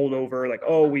a holdover, like,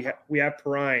 oh, we have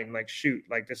Perrine, like, shoot,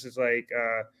 like this is like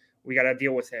we got to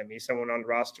deal with him. He's someone on the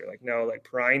roster. Like, no, like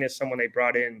Perrine is someone they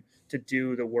brought in to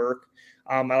do the work.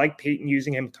 I like Peyton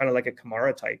using him kind of like a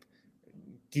Kamara type.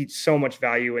 So much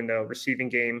value in the receiving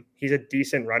game. He's a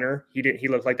decent runner. He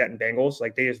looked like that in Bengals.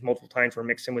 Like they used multiple times where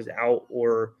Mixon was out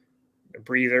or a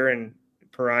breather, and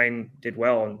Perrine did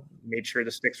well and made sure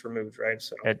the sticks were moved. Right.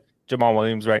 So Jamal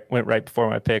Williams went right before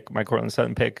my Cortland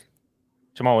Sutton pick.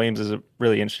 Jamal Williams is a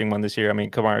really interesting one this year. I mean,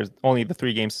 Kamara's only the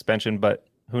 3-game suspension, but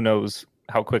who knows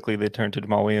how quickly they turn to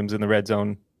Jamal Williams in the red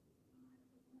zone.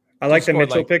 I like the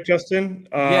Mitchell pick, Justin.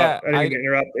 I didn't mean to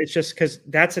interrupt. It's just because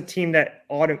that's a team that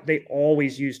they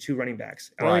always use 2 running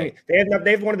backs. Right. They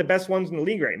have one of the best ones in the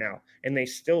league right now, and they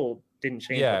still didn't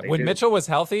change. Yeah, when Mitchell was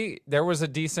healthy, there was a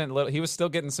decent he was still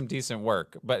getting some decent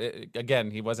work, but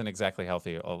again, he wasn't exactly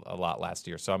healthy a lot last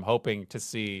year. So I'm hoping to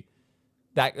see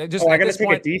that. I got to take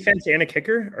a defense and a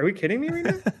kicker. Are we kidding me right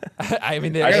now? I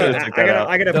mean, I got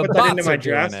to put that into my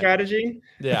draft strategy.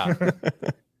 Yeah,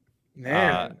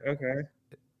 man. Okay.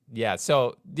 Yeah.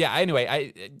 So yeah.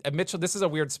 Anyway, Mitchell. This is a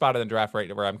weird spot in the draft,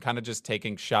 right, where I'm kind of just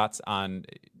taking shots on,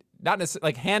 not necessarily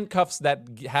like handcuffs that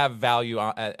have value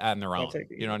on their own.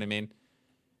 You know what I mean?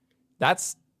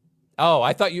 That's. Oh,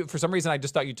 I thought for some reason I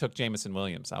just thought you took Jameson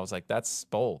Williams. I was like, that's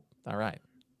bold. All right.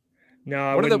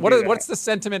 No. What's the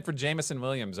sentiment for Jameson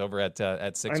Williams over at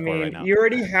 6'4" right now? You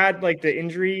already had like the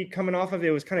injury coming off of it.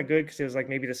 It was kind of good because it was like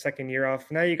maybe the second year off.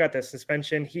 Now you got the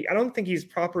suspension. I don't think he's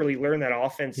properly learned that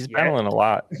offense. He's battling a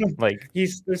lot. Like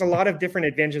there's a lot of different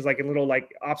advantages, like in little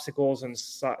like obstacles and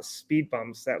speed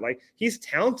bumps that like he's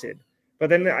talented. But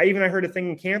then I heard a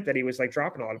thing in camp that he was like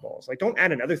dropping a lot of balls. Like, don't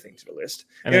add another thing to the list.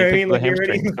 You know what I mean? Like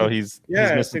so he's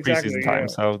missed the preseason time.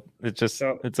 So it's just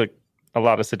it's like a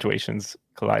lot of situations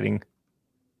colliding.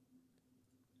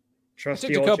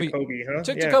 Trusty Jacoby, huh?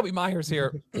 Took Jacoby Myers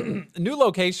here. New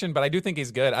location, but I do think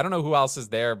he's good. I don't know who else is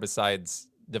there besides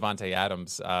Devontae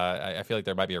Adams. I feel like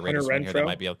there might be a Raiders fan here that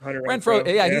might be Renfro.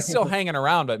 Yeah, he's still hanging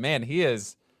around, but man, he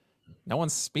is. No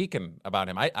one's speaking about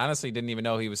him. I honestly didn't even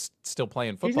know he was still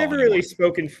playing football. He's never really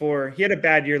spoken for. He had a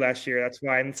bad year last year. That's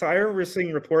why. And so I remember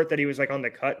seeing a report that he was like on the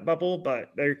cut bubble,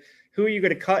 but who are you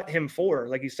going to cut him for?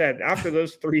 Like you said, after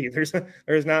those 3,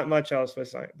 there's not much else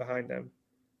behind them.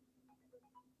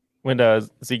 When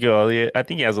Ezekiel Elliott, I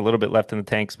think he has a little bit left in the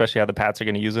tank, especially how the Pats are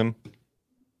going to use him.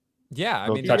 Yeah, I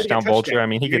mean, touchdown vulture. I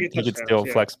mean, he could still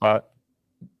flex spot.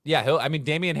 Yeah,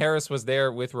 Damian Harris was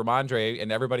there with Ramondre,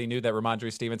 and everybody knew that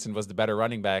Ramondre Stevenson was the better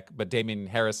running back, but Damian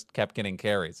Harris kept getting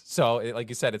carries. So, like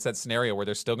you said, it's that scenario where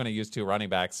they're still going to use 2 running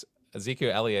backs.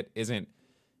 Ezekiel Elliott isn't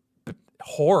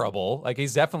horrible. Like,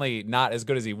 he's definitely not as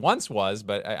good as he once was,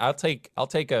 but I'll take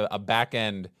a back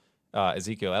end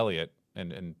Ezekiel Elliott,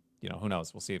 and who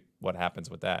knows? We'll see what happens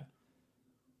with that.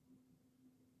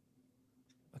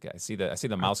 Okay, I see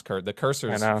the mouse the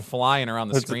cursor's flying around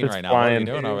the screen right now. Flying. What are you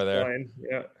doing over there?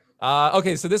 Yeah.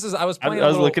 Okay, so this is I was playing. I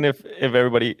was looking if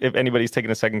anybody's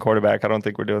taking a second quarterback. I don't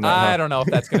think we're doing that. I don't know if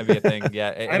that's going to be a thing.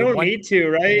 Yeah, I don't need to,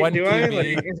 right? Do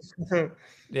I?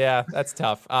 Yeah, that's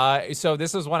tough. So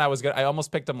this is one I was good. I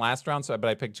almost picked him last round, but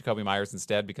I picked Jacoby Myers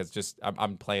instead because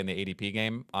I'm playing the ADP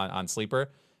game on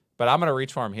Sleeper. But I'm going to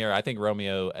reach for him here. I think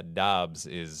Romeo Doubs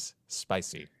is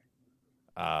spicy.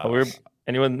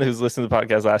 Anyone who's listened to the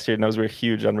podcast last year knows we're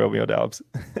huge on Romeo Doubs.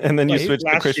 And then you switched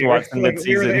to Christian Watson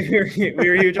mid-season. We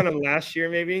were huge on him last year,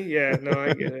 maybe? Yeah, no,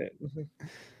 I get it.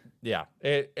 Yeah.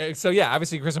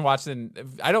 Obviously Christian Watson.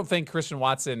 I don't think Christian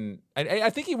Watson. I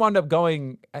think he wound up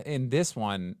going in this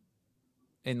one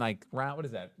in like round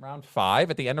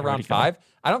 5 at the end of round 5.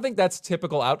 I don't think that's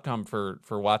typical outcome for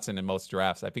Watson in most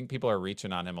drafts. I think people are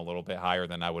reaching on him a little bit higher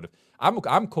than I would have.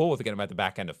 I'm cool with getting him at the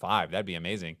back end of 5. That'd be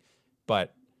amazing.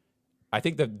 But I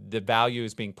think the value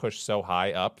is being pushed so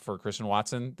high up for Christian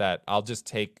Watson that I'll just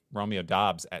take Romeo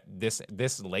Doubs at this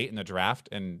late in the draft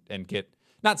and get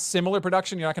not similar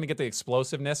production. You're not going to get the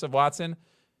explosiveness of Watson,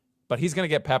 but he's going to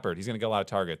get peppered. He's going to get a lot of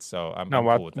targets. So I'm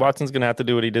cool with that. Watson's going to have to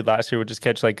do what he did last year, which is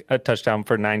catch like a touchdown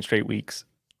for 9 straight weeks.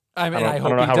 I mean, I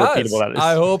hope he does.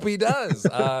 I hope he does.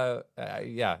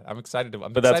 Yeah, I'm excited.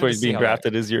 But that's where he's being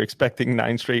drafted. Is you're expecting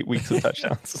 9 straight weeks of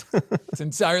touchdowns? It's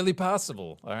entirely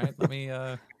possible. All right, let me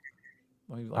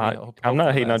I'm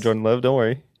not hating on Jordan Love. Don't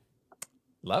worry.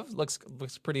 Love looks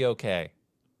pretty okay.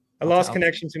 I lost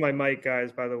connection to my mic,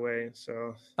 guys. By the way,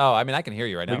 so. Oh, I mean, I can hear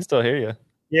you right now. I can still hear you.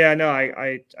 Yeah, no,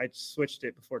 I switched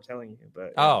it before telling you,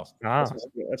 but that's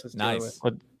what's nice.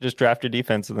 Well, just draft your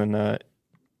defense and then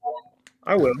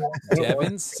I will.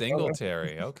 Devin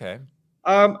Singletary. Okay.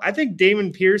 I think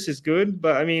Damon Pierce is good,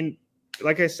 but I mean,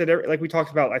 like I said, like we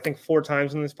talked about, I think 4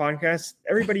 times in this podcast,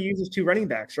 everybody uses 2 running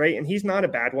backs, right? And he's not a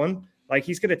bad one. Like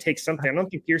he's going to take something. I don't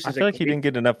think Pierce is. I feel like he didn't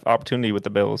get enough opportunity with the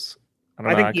Bills.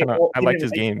 I liked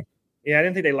his game. Yeah, I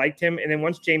didn't think they liked him. And then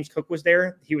once James Cook was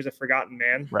there, he was a forgotten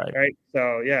man. Right.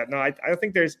 So, yeah, no, I don't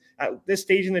think there's at this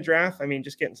stage in the draft. I mean,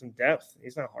 just getting some depth.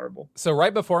 He's not horrible. So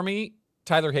right before me,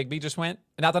 Tyler Higbee just went.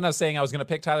 Not that I was saying I was going to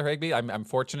pick Tyler Higbee. I'm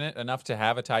fortunate enough to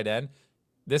have a tight end.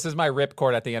 This is my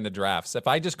ripcord at the end of drafts. If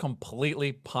I just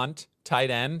completely punt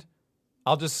tight end,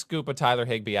 I'll just scoop a Tyler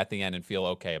Higbee at the end and feel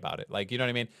okay about it. Like, you know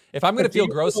what I mean? If I'm going to feel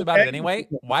gross about it anyway,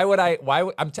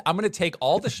 I'm going to take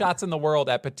all the shots in the world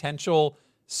at potential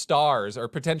stars or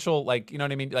potential, like, you know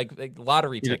what I mean? Like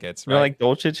lottery tickets. You don't like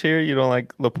Dolchich here? You don't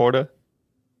like Laporta?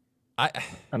 I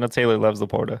know Taylor loves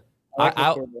Laporta.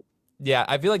 Yeah,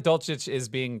 I feel like Dolchich is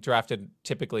being drafted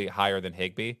typically higher than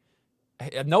Higbee.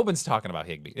 No one's talking about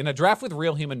Higbee. In a draft with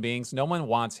real human beings, no one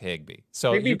wants Higbee.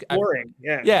 So Higbie's boring.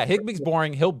 Yeah, Higbee's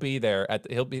boring. He'll be there.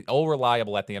 He'll be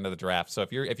reliable at the end of the draft. So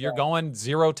if you're going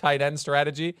 0 tight end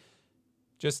strategy,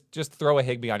 just throw a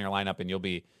Higbee on your lineup and you'll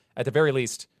be at the very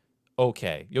least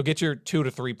okay. You'll get your 2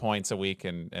 to 3 points a week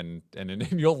and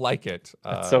you'll like it.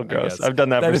 That's so gross. I've done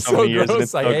that for so many years. And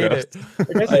it's so I hate gross. it.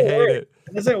 I hate it.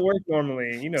 It doesn't work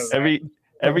normally. You know.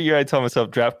 Every year I tell myself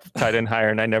draft tight end higher,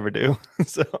 and I never do.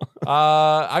 So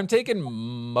I'm taking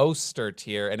Mostert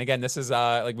here, and again, this is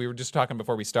like we were just talking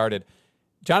before we started.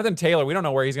 Jonathan Taylor, we don't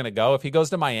know where he's going to go. If he goes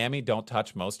to Miami, don't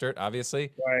touch Mostert,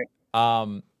 obviously.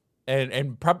 Right.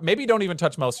 And maybe don't even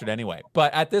touch Mostert anyway.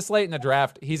 But at this late in the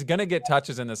draft, he's going to get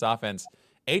touches in this offense.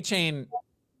 A-Chain,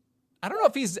 I don't know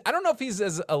if he's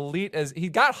as elite as he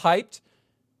got hyped.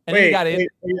 And then he got in.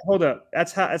 Hold up.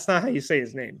 That's not how you say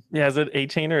his name. Yeah, is it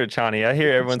A-Chain or Achani? I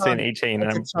hear everyone saying A-Chain,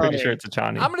 and I'm pretty sure it's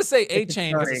Achani. I'm gonna say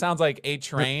A-Chain because it sounds like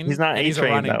A-Train. He's not A-Train, he's a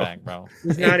running though. back, bro.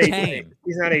 He's not A-Train.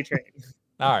 He's not A-Train.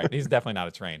 All right, he's definitely not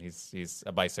a train. He's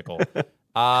a bicycle.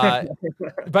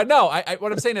 But no,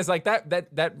 what I'm saying is like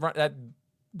that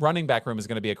running back room is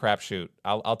going to be a crapshoot.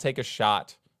 I'll take a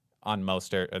shot on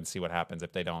Mostert and see what happens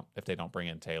if they don't bring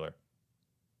in Taylor.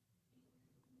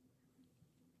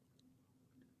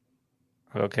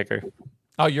 I'll go kicker.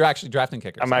 Oh, you're actually drafting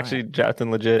kickers. I'm actually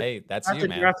drafting legit. Hey, that's I you, have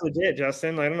man. to draft legit,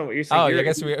 Justin. I don't know what you're saying. Oh, I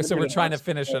guess we're trying to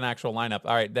finish an actual lineup.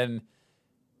 All right, then.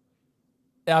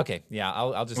 Okay, yeah,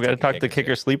 I'll just. We got to talk to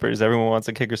kicker sleepers. Everyone wants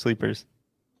a kicker sleepers.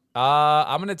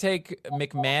 I'm gonna take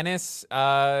McManus.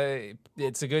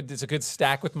 It's a good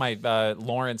stack with my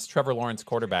Trevor Lawrence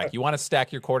quarterback. You want to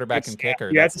stack your quarterback and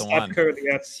kicker? That's the one.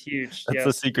 That's huge. That's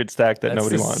the secret stack that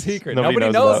nobody wants. Secret. Nobody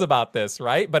knows about this,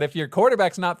 right? But if your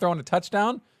quarterback's not throwing a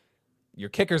touchdown, your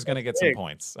kicker's gonna get some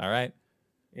points. All right.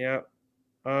 Yeah.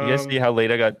 You guys see how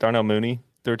late I got Darnell Mooney?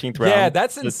 13th round. Yeah,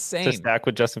 that's insane. To stack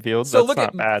with Justin Fields. So that's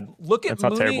not bad. That's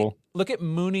not terrible. Look at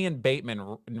Mooney and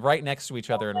Bateman right next to each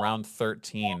other in round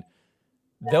 13.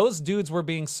 Those dudes were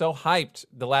being so hyped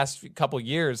the last couple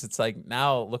years. It's like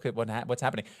now look at what's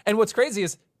happening. And what's crazy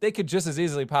is they could just as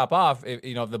easily pop off if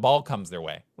the ball comes their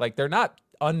way. Like they're not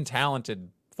untalented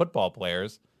football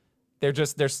players. They're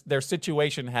just their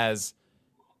situation has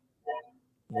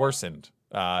worsened,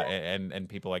 and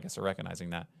people I guess are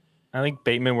recognizing that. I think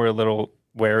Bateman we're a little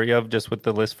wary of just with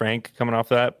the Liz Frank coming off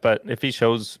that. But if he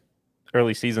shows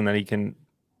early season that he can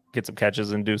get some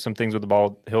catches and do some things with the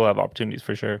ball, he'll have opportunities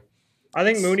for sure. I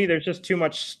think Mooney, there's just too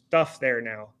much stuff there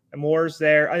now. And Moore's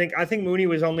there. I think Mooney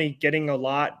was only getting a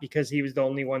lot because he was the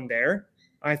only one there.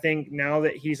 I think now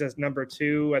that he's as number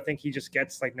 2, I think he just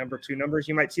gets like number 2 numbers.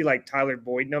 You might see like Tyler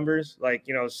Boyd numbers, like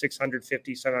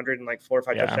 650, 700, and like 4 or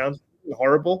 5 touchdowns.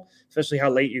 Horrible, especially how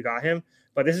late you got him.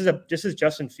 But this is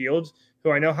Justin Fields,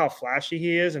 who I know how flashy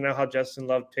he is, and know how Justin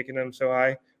loved picking him so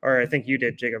high. Or I think you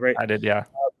did, Jacob, right? I did, yeah.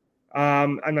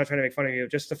 I'm not trying to make fun of you.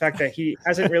 Just the fact that he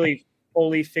hasn't really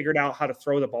fully figured out how to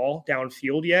throw the ball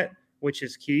downfield yet, which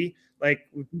is key. Like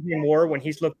more when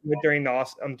he's looked good during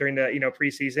the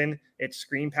preseason, it's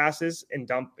screen passes and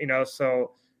dump.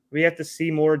 So we have to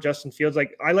see more Justin Fields.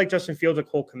 Like I like Justin Fields at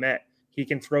Cole Kmet. He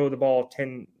can throw the ball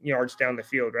 10 yards down the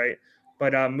field, right?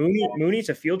 But Mooney's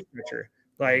a field stretcher.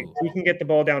 Like he can get the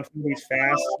ball downfield. He's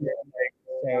fast.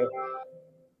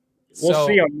 So we'll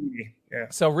see on Mooney. Yeah.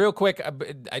 So real quick,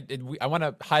 I want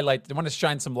to highlight. I want to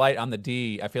shine some light on the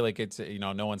D. I feel like it's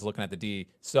no one's looking at the D.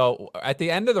 So at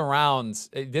the end of the rounds,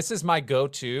 this is my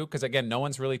go-to because again, no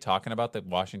one's really talking about the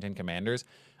Washington Commanders.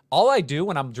 All I do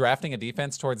when I'm drafting a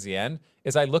defense towards the end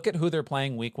is I look at who they're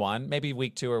playing week 1, maybe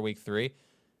week 2 or week 3.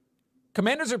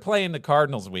 Commanders are playing the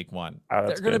Cardinals week 1.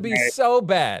 They're going to be so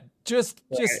bad. Just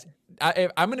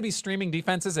I'm going to be streaming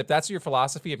defenses. If that's your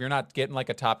philosophy, if you're not getting like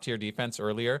a top tier defense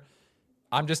earlier,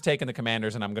 I'm just taking the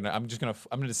Commanders, and I'm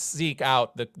gonna seek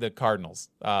out the Cardinals.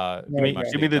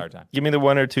 Give me the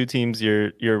one or two teams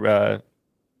you're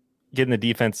getting the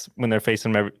defense when they're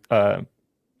facing them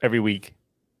every week.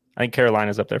 I think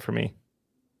Carolina's up there for me.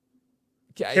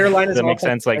 Carolina's that makes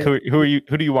sense. Like who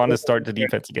do you want to start the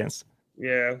defense against?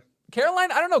 Yeah,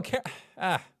 Carolina. I don't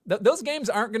know. Those games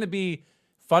aren't going to be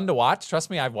fun to watch. Trust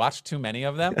me, I've watched too many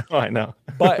of them. Oh, I know.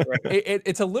 But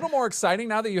it's a little more exciting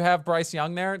now that you have Bryce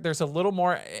Young there. There's a little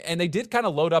more, and they did kind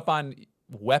of load up on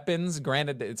weapons.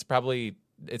 Granted, it's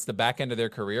the back end of their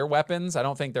career weapons. I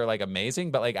don't think they're like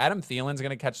amazing, but like Adam Thielen's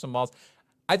going to catch some balls.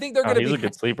 I think they're going to be a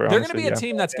good sleeper. They're going to be a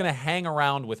team that's going to hang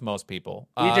around with most people.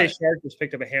 DJ Shark just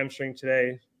picked up a hamstring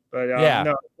today. But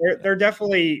no, they're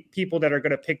definitely people that are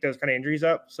going to pick those kind of injuries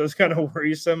up. So it's kind of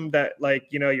worrisome that, like,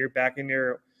 you're back in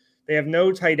your – they have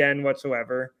no tight end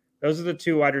whatsoever. Those are the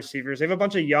two wide receivers. They have a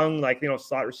bunch of young, like,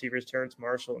 slot receivers, Terrence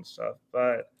Marshall and stuff.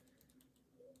 But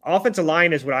offensive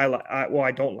line is what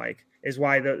I don't like, is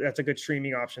why that's a good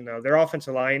streaming option, though. Their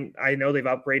offensive line, I know they've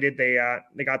upgraded.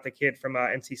 They got the kid from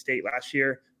NC State last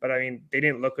year. But, I mean, they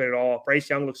didn't look good at all. Bryce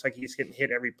Young looks like he's getting hit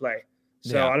every play.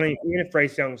 So, I don't even if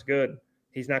Bryce Young's good,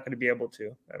 he's not going to be able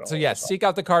to at all. So, seek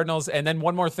out the Cardinals. And then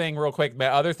one more thing real quick. My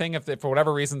other thing, if for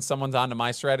whatever reason someone's onto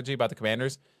my strategy about the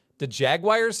Commanders, the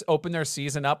Jaguars open their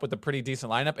season up with a pretty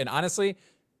decent lineup. And honestly,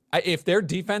 if their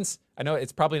defense, I know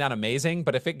it's probably not amazing,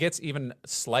 but if it gets even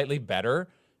slightly better,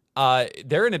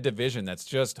 they're in a division that's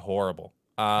just horrible.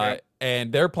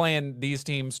 And they're playing these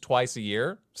teams twice a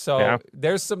year. So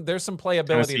there's some playability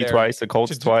Tennessee there. Twice, the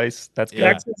Colts twice. That's good.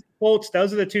 Texans, Colts,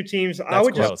 those are the two teams.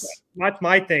 That's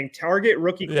my thing. Target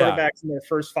rookie quarterbacks in their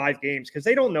first 5 games because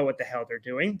they don't know what the hell they're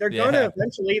doing. They're gonna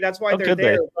eventually. That's why they're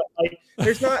there. But like,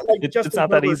 there's not like it's not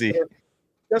that easy.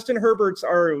 Justin Herbert's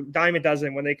are dime a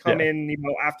dozen when they come in,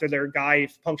 after their guy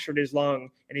punctured his lung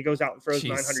and he goes out and throws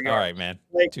 900 yards. All right, man.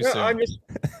 Like, Too soon. I'm just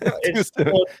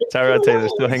Tyrod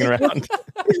Taylor's still hanging around.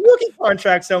 His rookie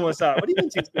contract's almost up. What do you mean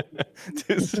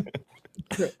too soon?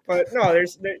 But no,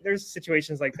 there's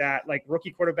situations like that, like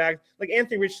rookie quarterback, like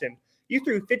Anthony Richardson. You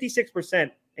threw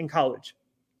 56% in college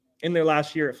in their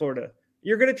last year at Florida.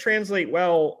 You're going to translate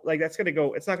well, like that's going to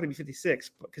go. It's not going to be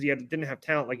 56 because you didn't have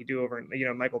talent like you do over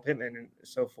in Michael Pittman and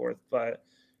so forth. But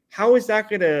how is that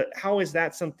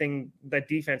something that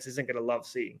defense isn't going to love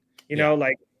seeing?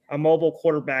 Like a mobile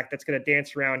quarterback that's going to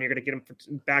dance around. You're going to get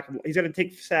him back. He's going to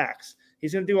take sacks.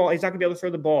 He's going to do all. He's not going to be able to throw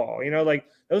the ball. Like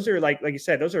those are like you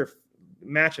said, those are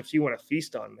matchups you want to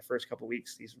feast on in the first couple of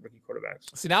weeks. These rookie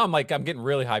quarterbacks. See, now I'm getting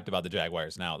really hyped about the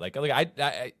Jaguars now. Like I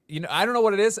don't know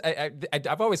what it is.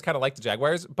 I've always kind of liked the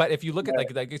Jaguars, but if you look at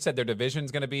like you said, their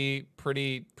division's going to be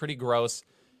pretty gross.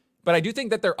 But I do think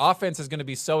that their offense is going to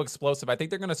be so explosive. I think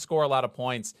they're going to score a lot of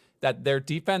points. That their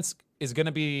defense is going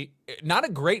to be not a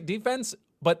great defense,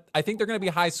 but I think they're going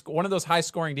to be one of those high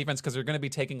scoring defense because they're going to be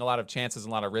taking a lot of chances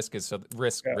and a lot of risks. So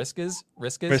risks. A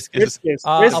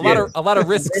lot of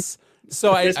risks.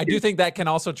 So I do think that can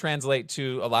also translate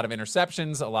to a lot of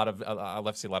interceptions, a lot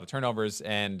of turnovers,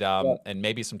 and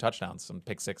maybe some touchdowns, some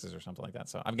pick sixes or something like that.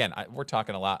 So again, we're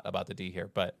talking a lot about the D here,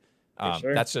 but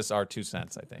that's just our 2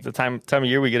 cents, I think. It's the time of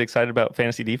year we get excited about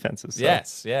fantasy defenses. So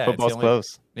yes, yeah. Football's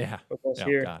close. Yeah. Football's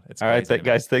here. God, it's all right,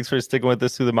 guys, thanks for sticking with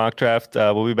us through the mock draft.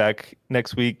 We'll be back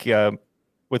next week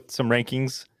with some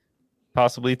rankings,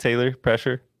 possibly. Taylor,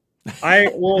 pressure. I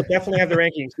will definitely have the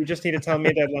rankings. You just need to tell me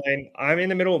a deadline. I'm in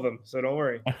the middle of them, so don't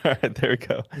worry. All right, there we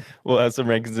go. We'll have some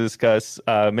rankings to discuss.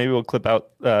 Maybe we'll clip out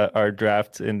our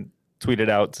draft and tweet it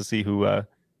out to see who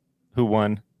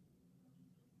won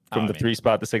from the 3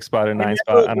 spot, the 6 spot, and 9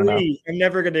 spot. I don't know. I'm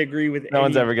never going to agree with. No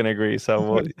one's ever going to agree. So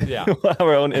we'll have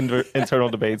our own internal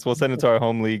debates. We'll send it to our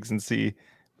home leagues and see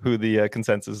who the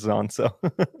consensus is on. So,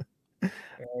 all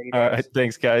right,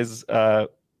 thanks, guys.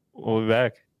 We'll be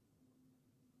back.